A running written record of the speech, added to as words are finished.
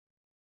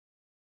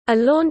A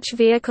launch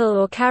vehicle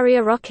or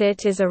carrier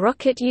rocket is a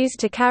rocket used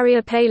to carry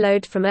a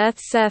payload from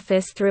Earth's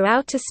surface through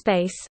outer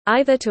space,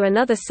 either to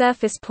another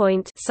surface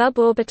point,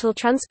 suborbital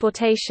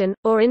transportation,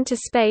 or into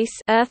space,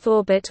 Earth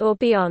orbit or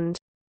beyond.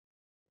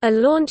 A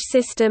launch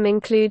system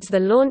includes the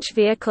launch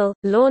vehicle,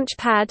 launch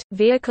pad,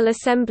 vehicle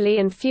assembly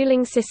and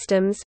fueling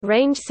systems,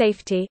 range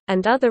safety,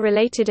 and other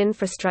related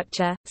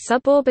infrastructure.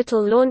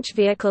 Suborbital launch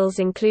vehicles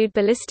include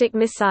ballistic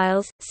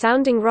missiles,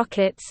 sounding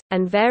rockets,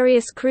 and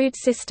various crewed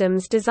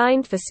systems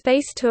designed for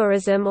space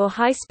tourism or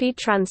high-speed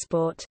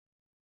transport.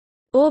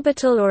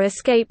 Orbital or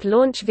escape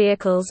launch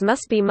vehicles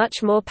must be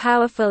much more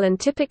powerful and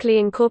typically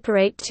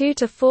incorporate 2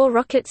 to 4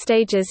 rocket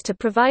stages to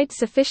provide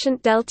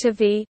sufficient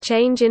delta-v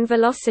change in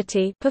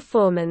velocity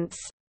performance.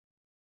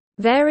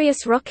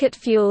 Various rocket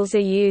fuels are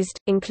used,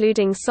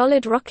 including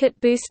solid rocket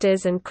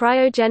boosters and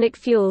cryogenic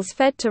fuels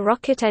fed to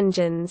rocket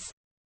engines.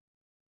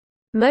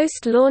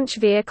 Most launch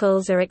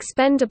vehicles are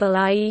expendable,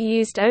 i.e.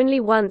 used only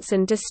once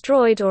and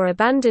destroyed or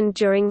abandoned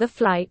during the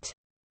flight.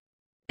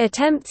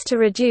 Attempts to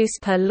reduce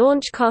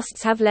per-launch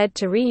costs have led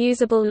to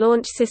reusable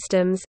launch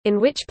systems,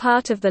 in which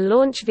part of the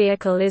launch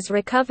vehicle is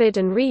recovered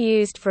and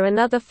reused for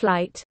another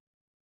flight.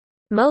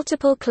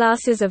 Multiple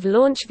classes of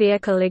launch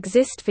vehicle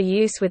exist for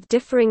use with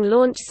differing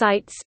launch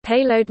sites,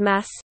 payload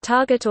mass,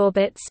 target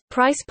orbits,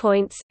 price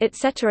points,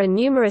 etc.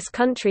 Numerous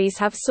countries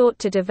have sought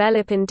to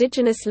develop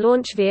indigenous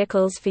launch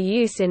vehicles for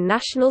use in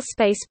national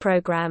space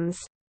programs.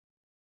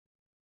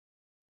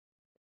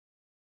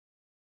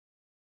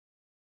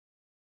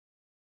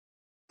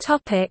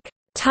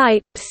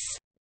 Types.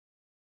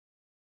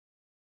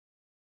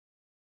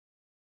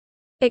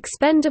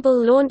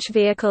 Expendable launch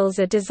vehicles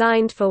are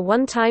designed for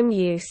one-time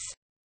use.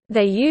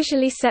 They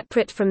usually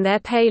separate from their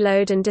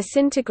payload and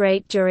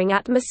disintegrate during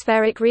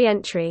atmospheric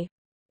re-entry.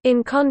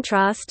 In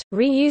contrast,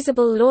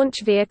 reusable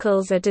launch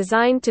vehicles are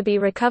designed to be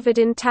recovered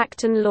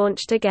intact and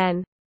launched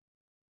again.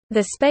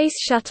 The Space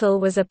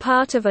Shuttle was a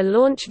part of a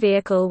launch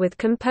vehicle with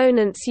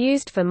components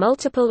used for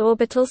multiple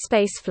orbital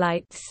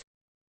spaceflights.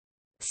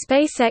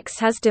 SpaceX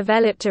has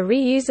developed a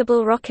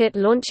reusable rocket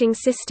launching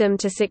system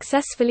to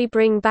successfully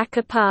bring back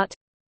a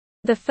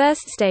part—the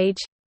first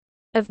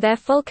stage—of their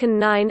Falcon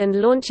 9 and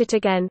launch it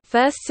again,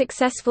 first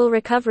successful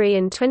recovery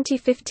in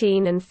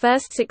 2015 and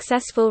first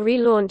successful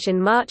relaunch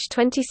in March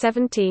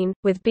 2017,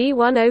 with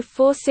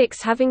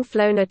B-1046 having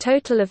flown a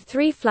total of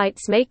 3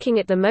 flights, making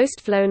it the most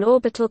flown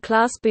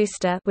orbital-class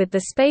booster, with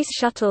the Space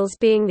Shuttles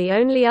being the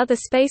only other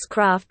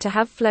spacecraft to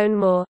have flown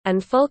more,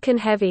 and Falcon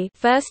Heavy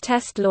first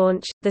test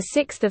launch,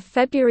 6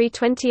 February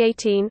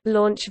 2018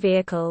 launch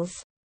vehicles.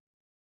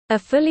 A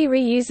fully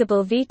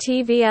reusable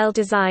VTVL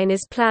design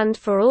is planned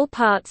for all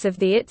parts of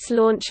the ITS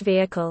launch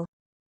vehicle.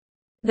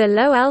 The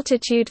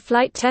low-altitude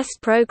flight test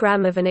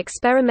program of an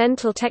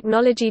experimental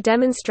technology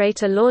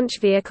demonstrator launch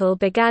vehicle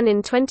began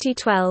in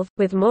 2012,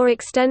 with more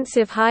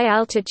extensive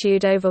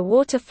high-altitude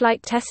over-water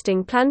flight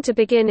testing planned to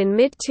begin in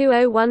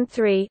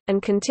mid-2013,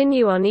 and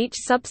continue on each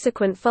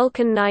subsequent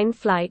Falcon 9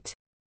 flight.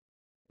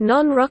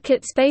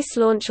 Non-rocket space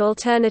launch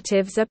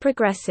alternatives are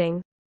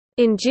progressing.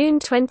 In June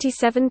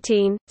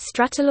 2017,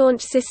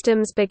 Stratolaunch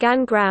Systems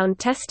began ground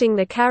testing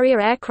the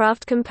carrier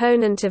aircraft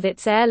component of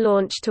its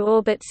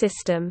air-launch-to-orbit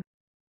system.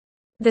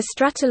 The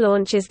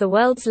Stratolaunch is the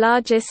world's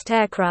largest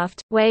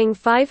aircraft, weighing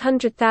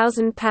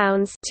 500,000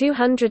 pounds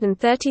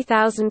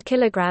 (230,000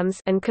 kilograms)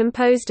 and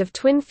composed of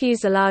twin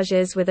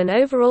fuselages with an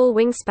overall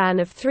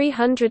wingspan of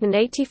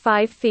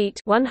 385 feet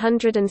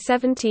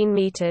 (117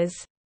 meters).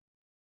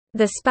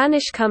 The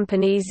Spanish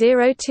company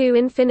 02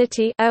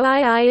 Infinity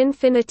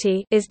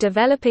is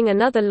developing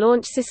another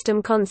launch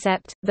system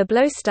concept, the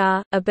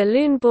Blowstar, a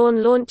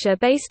balloon-borne launcher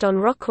based on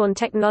Rockhorn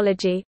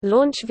technology.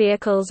 Launch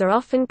vehicles are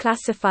often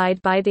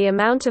classified by the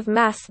amount of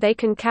mass they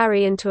can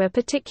carry into a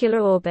particular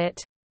orbit.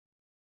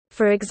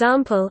 For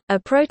example, a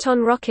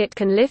Proton rocket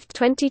can lift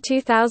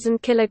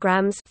 22,000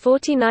 kilograms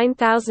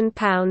 (49,000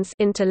 pounds)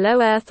 into low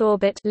Earth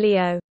orbit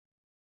 (LEO).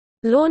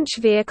 Launch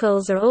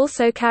vehicles are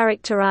also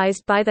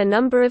characterized by the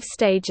number of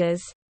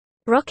stages.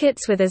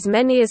 Rockets with as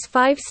many as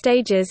 5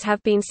 stages have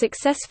been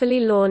successfully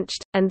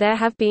launched, and there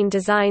have been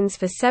designs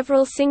for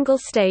several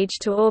single-stage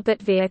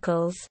to-orbit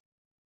vehicles.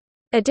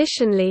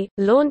 Additionally,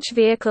 launch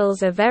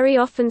vehicles are very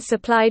often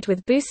supplied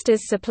with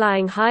boosters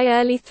supplying high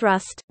early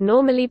thrust,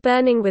 normally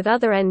burning with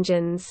other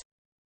engines.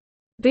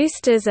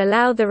 Boosters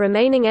allow the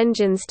remaining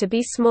engines to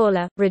be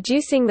smaller,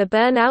 reducing the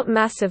burnout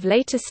mass of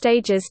later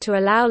stages to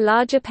allow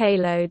larger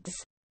payloads.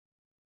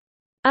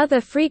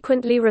 Other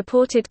frequently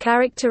reported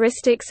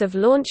characteristics of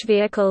launch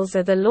vehicles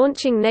are the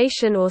launching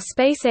nation or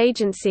space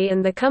agency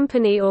and the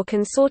company or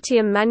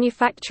consortium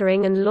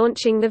manufacturing and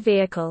launching the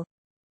vehicle.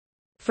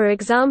 For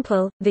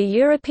example, the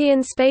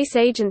European Space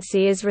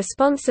Agency is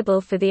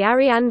responsible for the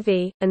Ariane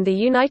V, and the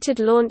United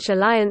Launch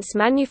Alliance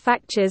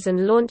manufactures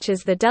and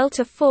launches the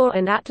Delta IV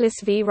and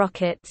Atlas V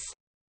rockets.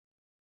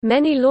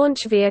 Many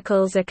launch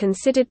vehicles are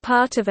considered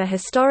part of a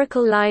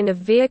historical line of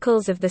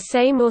vehicles of the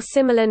same or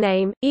similar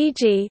name,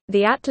 e.g.,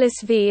 the Atlas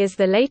V is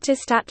the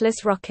latest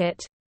Atlas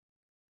rocket.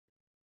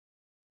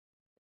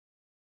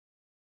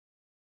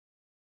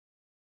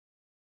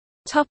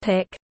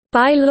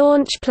 By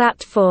launch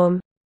platform.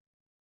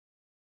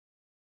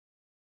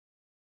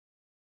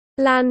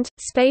 Land,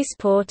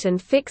 spaceport and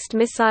fixed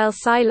missile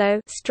silo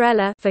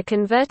for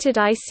converted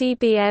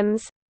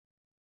ICBMs.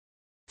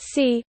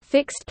 Sea,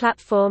 fixed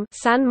platform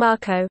San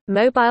Marco,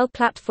 mobile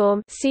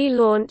platform sea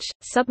launch,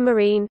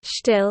 submarine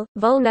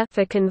Volna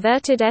for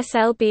converted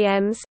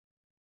SLBMs.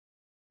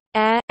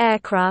 Air,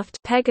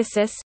 aircraft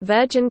Pegasus,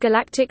 Virgin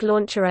Galactic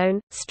Launcherone,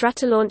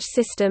 Stratolaunch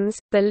Systems,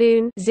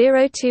 Balloon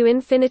 02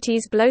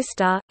 Infinities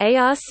Blowstar,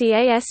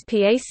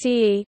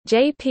 ARCASPACE,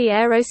 JP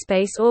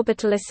Aerospace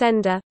Orbital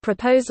Ascender,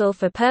 proposal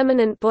for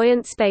permanent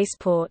buoyant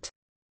spaceport.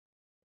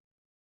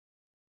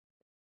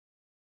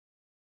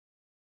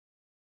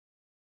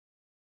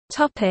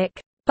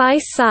 By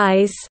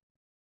size.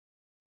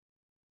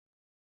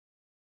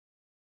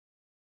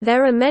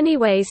 There are many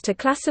ways to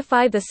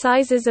classify the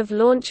sizes of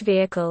launch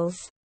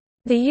vehicles.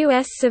 The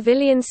U.S.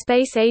 Civilian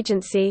Space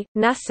Agency,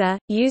 NASA,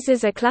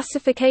 uses a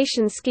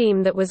classification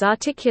scheme that was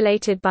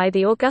articulated by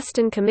the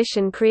Augustin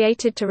Commission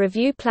created to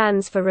review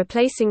plans for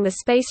replacing the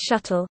Space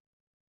Shuttle.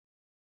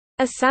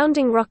 A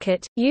sounding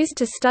rocket, used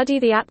to study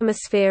the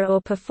atmosphere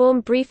or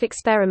perform brief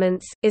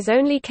experiments, is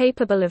only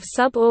capable of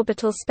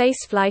suborbital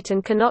spaceflight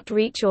and cannot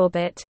reach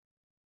orbit.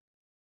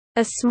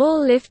 A small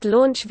lift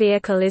launch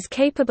vehicle is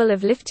capable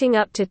of lifting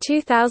up to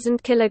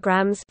 2,000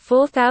 kilograms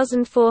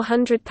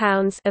 (4,400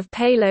 pounds) of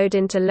payload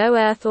into low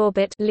Earth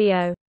orbit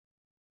 (LEO).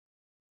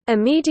 A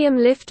medium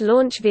lift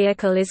launch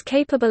vehicle is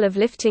capable of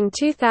lifting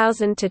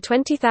 2,000 to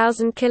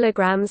 20,000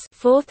 kilograms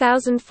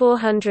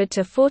 (4,400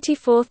 to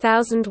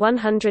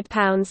 44,100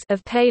 pounds)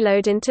 of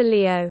payload into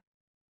LEO.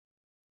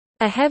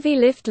 A heavy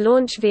lift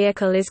launch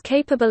vehicle is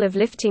capable of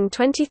lifting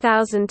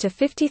 20,000 to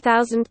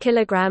 50,000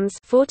 kilograms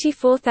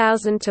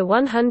 (44,000 to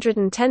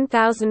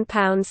 110,000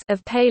 pounds)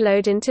 of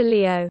payload into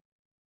LEO.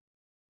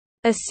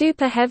 A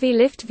super heavy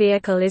lift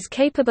vehicle is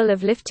capable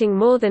of lifting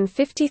more than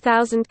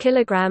 50,000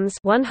 kilograms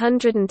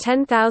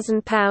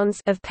 (110,000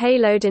 pounds) of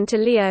payload into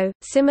LEO.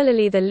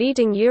 Similarly, the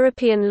leading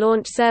European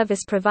launch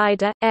service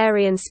provider,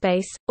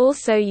 Arianespace,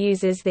 also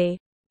uses the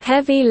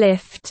heavy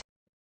lift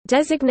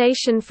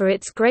designation for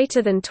its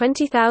greater than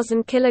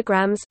 20,000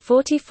 kilograms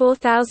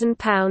 (44,000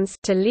 pounds)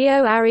 to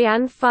LEO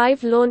Ariane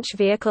 5 launch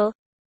vehicle,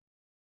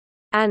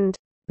 and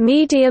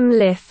medium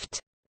lift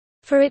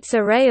for its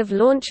array of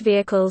launch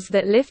vehicles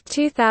that lift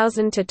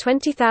 2,000 to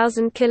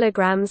 20,000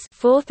 kilograms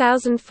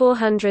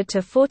 (4,400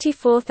 to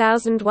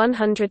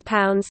 44,100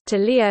 pounds) to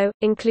LEO,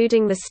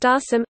 including the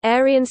Starsem,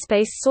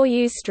 Arianespace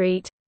Soyuz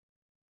Street,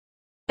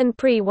 and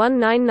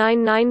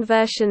pre-1999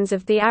 versions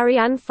of the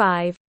Ariane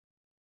 5.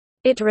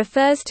 It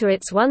refers to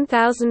its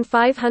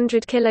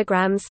 1,500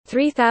 kilograms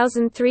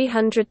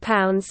 (3,300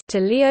 pounds)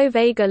 to LEO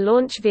Vega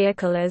launch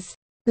vehicle as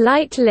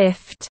light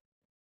lift.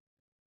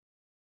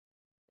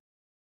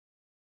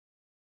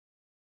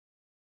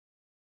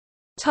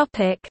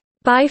 Topic: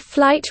 By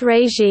flight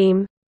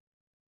regime.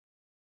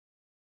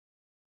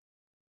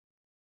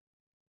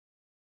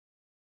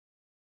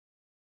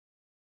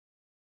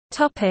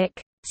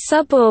 Topic: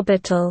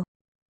 Suborbital.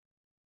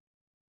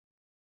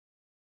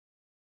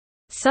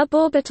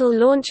 Suborbital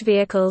launch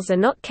vehicles are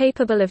not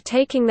capable of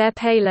taking their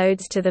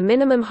payloads to the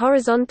minimum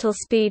horizontal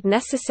speed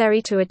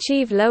necessary to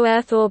achieve low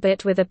Earth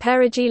orbit with a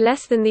perigee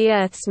less than the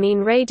Earth's mean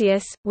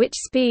radius, which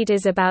speed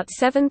is about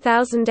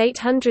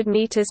 7,800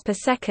 meters per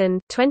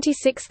second,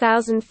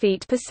 26,000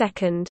 feet per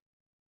second.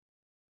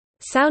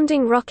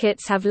 Sounding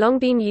rockets have long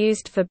been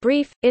used for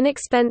brief,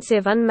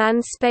 inexpensive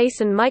unmanned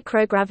space and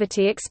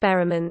microgravity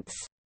experiments.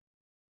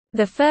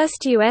 The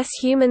first U.S.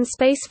 human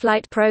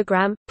spaceflight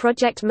program,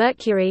 Project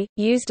Mercury,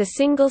 used a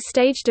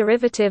single-stage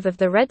derivative of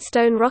the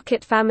Redstone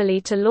rocket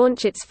family to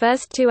launch its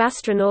first two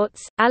astronauts,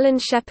 Alan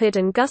Shepard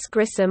and Gus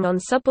Grissom, on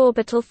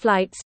suborbital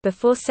flights,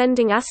 before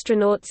sending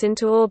astronauts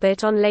into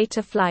orbit on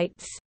later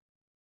flights.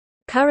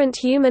 Current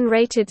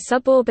human-rated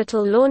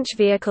suborbital launch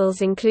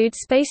vehicles include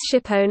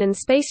SpaceshipOne and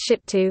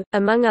SpaceshipTwo,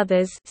 among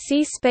others.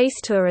 See space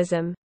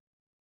tourism.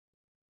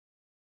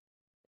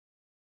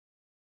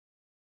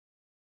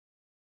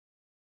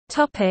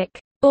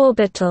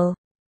 Orbital.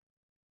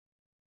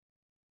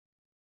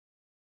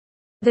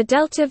 The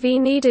delta V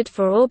needed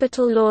for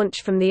orbital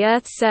launch from the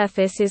Earth's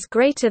surface is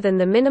greater than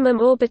the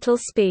minimum orbital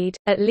speed,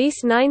 at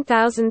least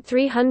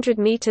 9,300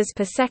 meters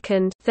per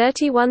second,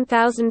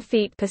 31,000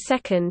 feet per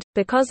second,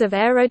 because of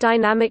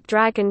aerodynamic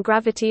drag and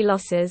gravity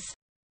losses.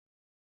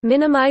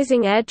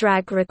 Minimizing air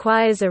drag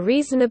requires a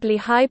reasonably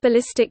high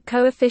ballistic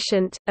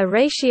coefficient, a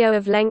ratio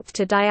of length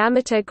to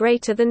diameter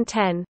greater than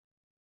 10.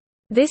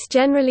 This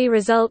generally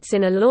results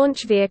in a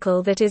launch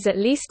vehicle that is at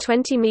least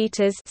 20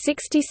 meters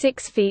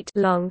 (66 feet)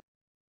 long.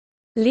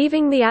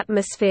 Leaving the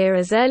atmosphere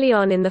as early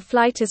on in the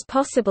flight as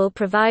possible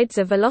provides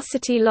a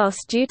velocity loss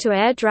due to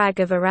air drag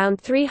of around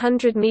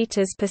 300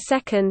 meters per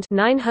second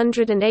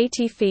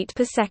 (980 feet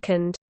per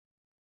second).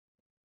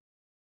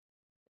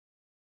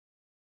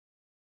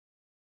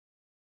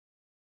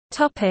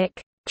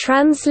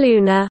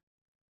 Translunar.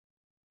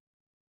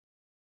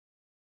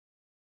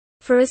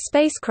 For a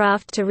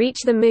spacecraft to reach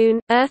the Moon,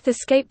 Earth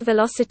escape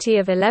velocity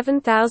of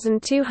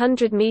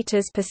 11,200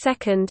 meters per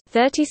second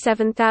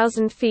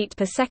 (37,000 feet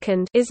per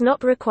second) is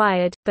not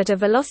required, but a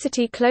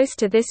velocity close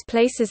to this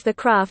places the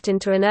craft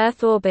into an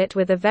Earth orbit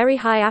with a very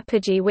high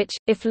apogee which,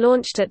 if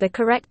launched at the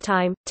correct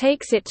time,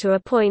 takes it to a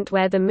point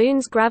where the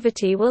Moon's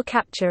gravity will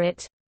capture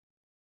it.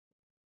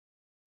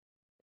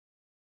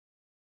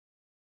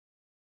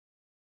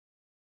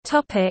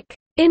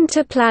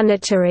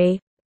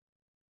 Interplanetary.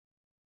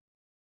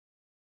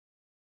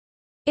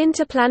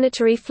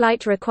 Interplanetary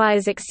flight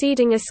requires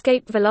exceeding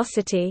escape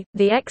velocity.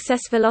 The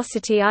excess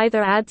velocity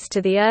either adds to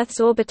the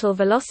Earth's orbital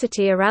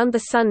velocity around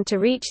the Sun to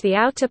reach the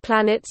outer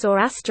planets or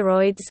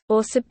asteroids,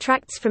 or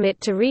subtracts from it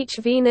to reach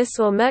Venus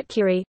or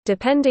Mercury,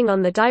 depending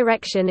on the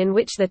direction in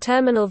which the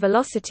terminal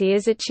velocity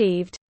is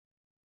achieved.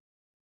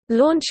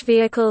 Launch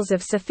vehicles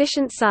of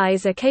sufficient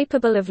size are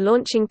capable of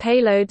launching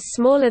payloads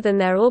smaller than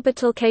their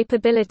orbital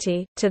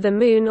capability, to the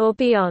Moon or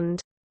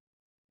beyond.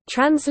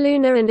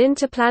 Translunar and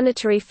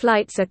interplanetary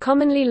flights are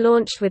commonly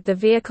launched with the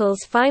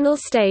vehicle's final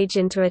stage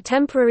into a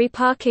temporary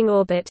parking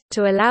orbit,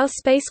 to allow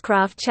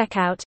spacecraft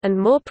checkout, and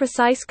more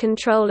precise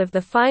control of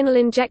the final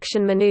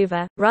injection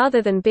maneuver,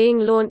 rather than being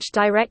launched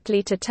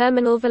directly to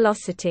terminal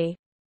velocity.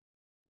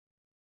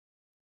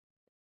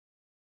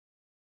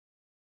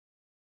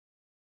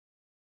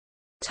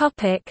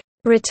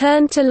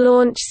 Return to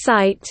launch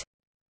site.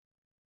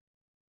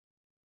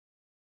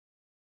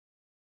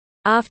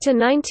 After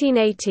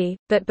 1980,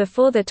 but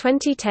before the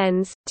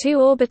 2010s,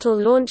 two orbital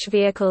launch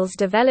vehicles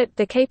developed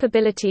the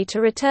capability to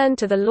return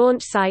to the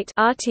launch site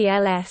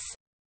 (RTLS).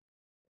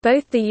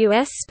 Both the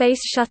U.S.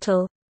 Space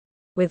Shuttle,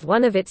 with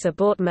one of its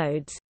abort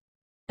modes,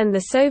 and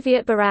the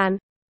Soviet Buran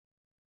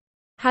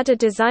had a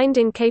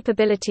designed-in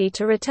capability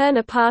to return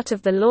a part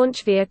of the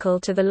launch vehicle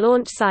to the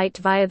launch site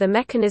via the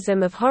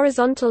mechanism of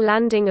horizontal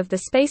landing of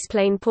the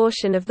spaceplane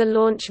portion of the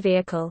launch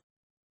vehicle.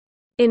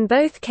 In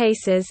both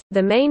cases,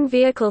 the main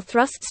vehicle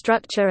thrust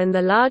structure and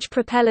the large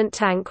propellant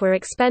tank were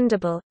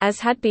expendable, as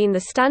had been the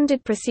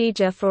standard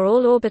procedure for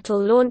all orbital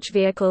launch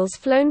vehicles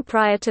flown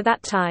prior to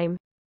that time.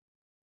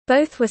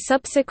 Both were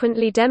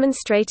subsequently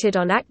demonstrated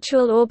on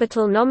actual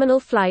orbital nominal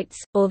flights,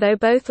 although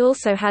both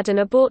also had an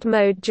abort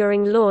mode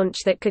during launch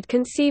that could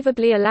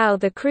conceivably allow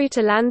the crew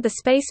to land the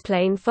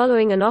spaceplane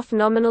following an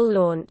off-nominal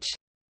launch.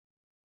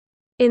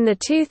 In the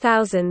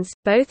 2000s,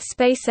 both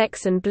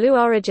SpaceX and Blue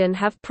Origin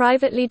have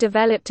privately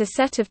developed a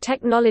set of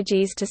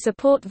technologies to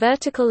support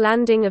vertical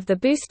landing of the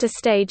booster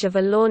stage of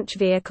a launch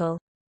vehicle.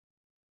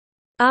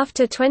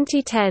 After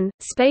 2010,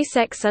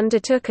 SpaceX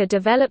undertook a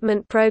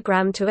development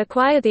program to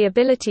acquire the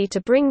ability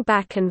to bring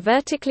back and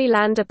vertically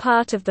land a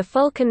part of the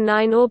Falcon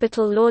 9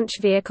 orbital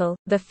launch vehicle,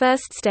 the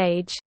first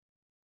stage.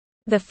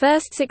 The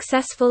first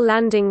successful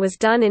landing was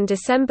done in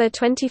December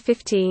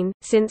 2015.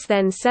 Since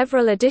then,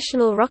 several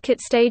additional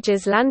rocket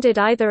stages landed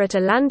either at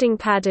a landing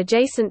pad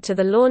adjacent to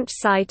the launch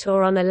site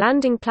or on a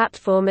landing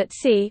platform at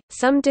sea,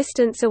 some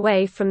distance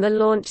away from the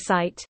launch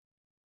site.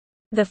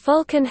 The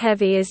Falcon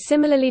Heavy is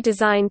similarly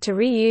designed to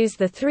reuse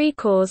the three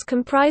cores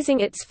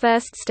comprising its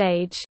first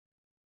stage.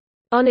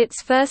 On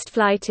its first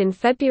flight in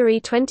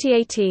February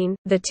 2018,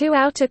 the two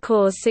outer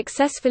cores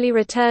successfully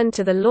returned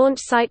to the launch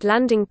site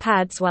landing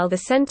pads while the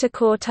center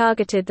core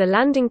targeted the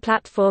landing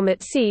platform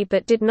at sea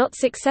but did not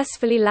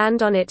successfully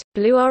land on it.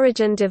 Blue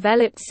Origin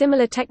developed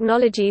similar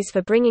technologies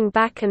for bringing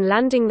back and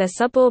landing their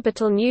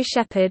suborbital New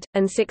Shepard,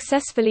 and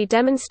successfully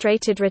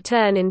demonstrated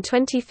return in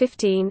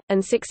 2015,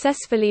 and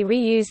successfully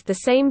reused the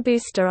same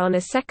booster on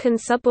a second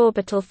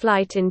suborbital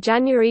flight in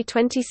January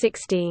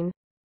 2016.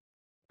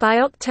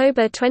 By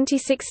October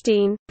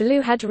 2016,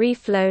 Blue had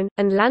reflown,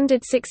 and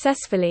landed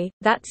successfully,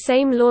 that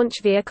same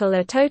launch vehicle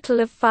a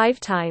total of 5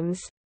 times.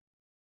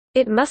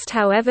 It must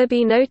however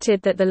be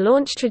noted that the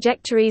launch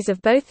trajectories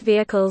of both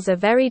vehicles are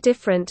very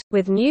different,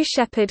 with New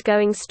Shepard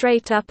going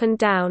straight up and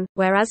down,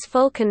 whereas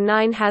Falcon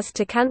 9 has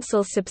to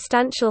cancel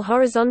substantial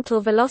horizontal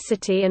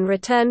velocity and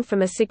return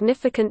from a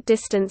significant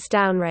distance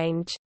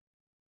downrange.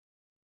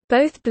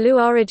 Both Blue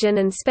Origin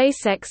and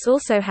SpaceX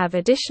also have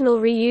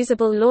additional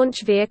reusable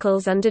launch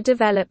vehicles under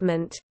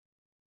development.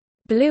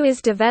 Blue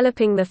is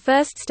developing the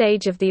first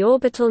stage of the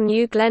orbital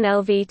New Glenn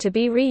LV to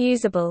be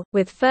reusable,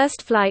 with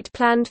first flight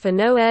planned for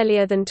no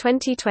earlier than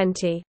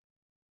 2020.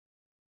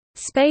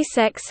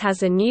 SpaceX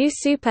has a new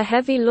Super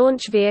Heavy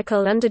launch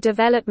vehicle under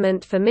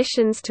development for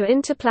missions to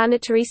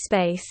interplanetary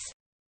space.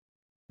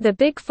 The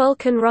Big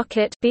Falcon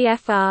rocket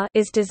 (BFR)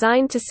 is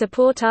designed to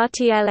support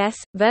RTLS,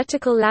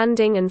 vertical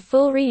landing and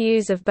full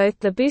reuse of both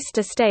the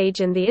booster stage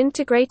and the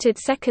integrated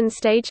second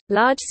stage,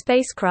 large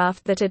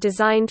spacecraft that are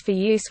designed for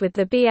use with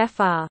the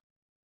BFR.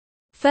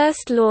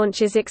 First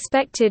launch is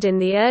expected in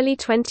the early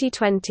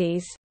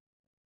 2020s.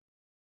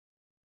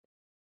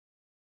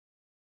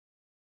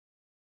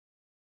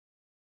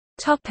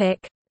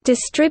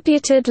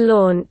 Distributed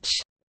launch.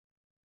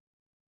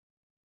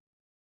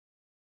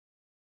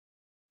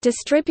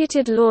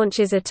 Distributed launch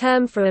is a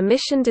term for a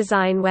mission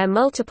design where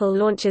multiple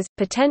launches,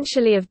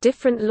 potentially of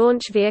different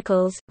launch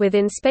vehicles,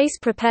 within space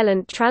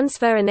propellant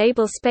transfer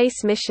enable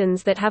space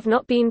missions that have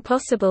not been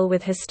possible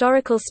with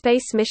historical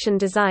space mission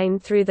design.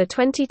 Through the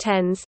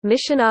 2010s,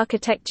 mission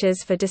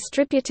architectures for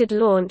distributed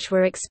launch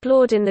were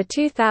explored in the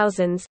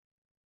 2000s,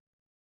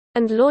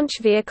 and launch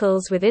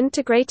vehicles with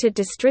integrated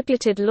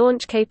distributed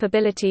launch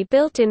capability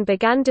built-in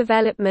began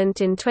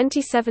development in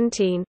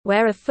 2017,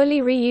 where a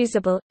fully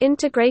reusable,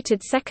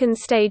 integrated second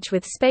stage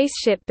with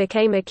spaceship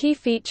became a key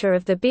feature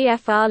of the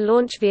BFR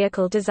launch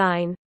vehicle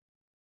design.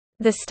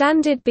 The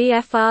standard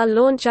BFR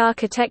launch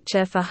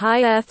architecture for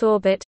high Earth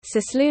orbit,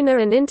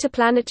 cislunar and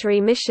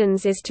interplanetary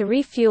missions is to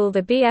refuel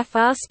the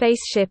BFR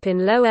spaceship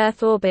in low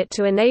Earth orbit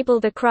to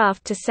enable the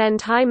craft to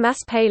send high-mass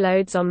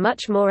payloads on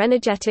much more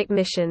energetic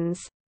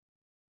missions.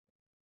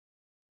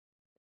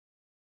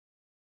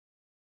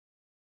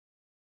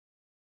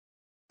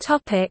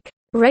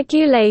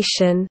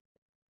 Regulation.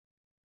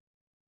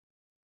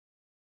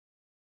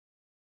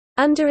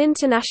 Under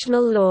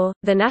international law,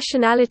 the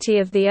nationality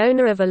of the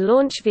owner of a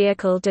launch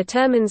vehicle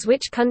determines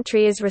which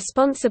country is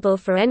responsible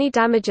for any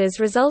damages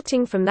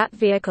resulting from that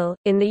vehicle.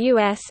 In the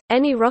US,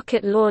 any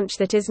rocket launch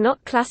that is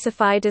not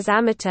classified as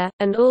amateur,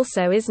 and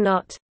also is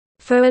not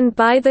for and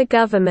by the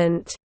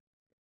government,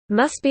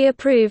 must be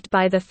approved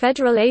by the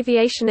Federal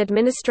Aviation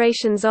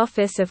Administration's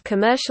Office of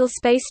Commercial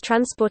Space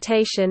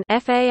Transportation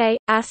 (FAA,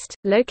 AST),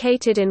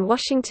 located in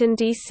Washington,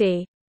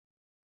 D.C.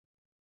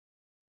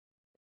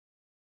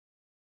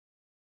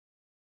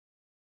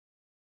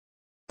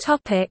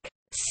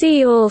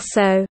 See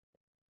also: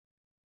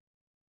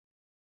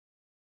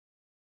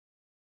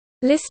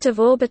 List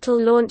of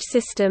orbital launch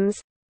systems,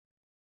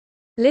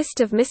 List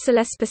of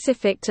missiles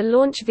specific to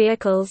launch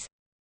vehicles,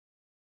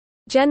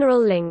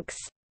 General links.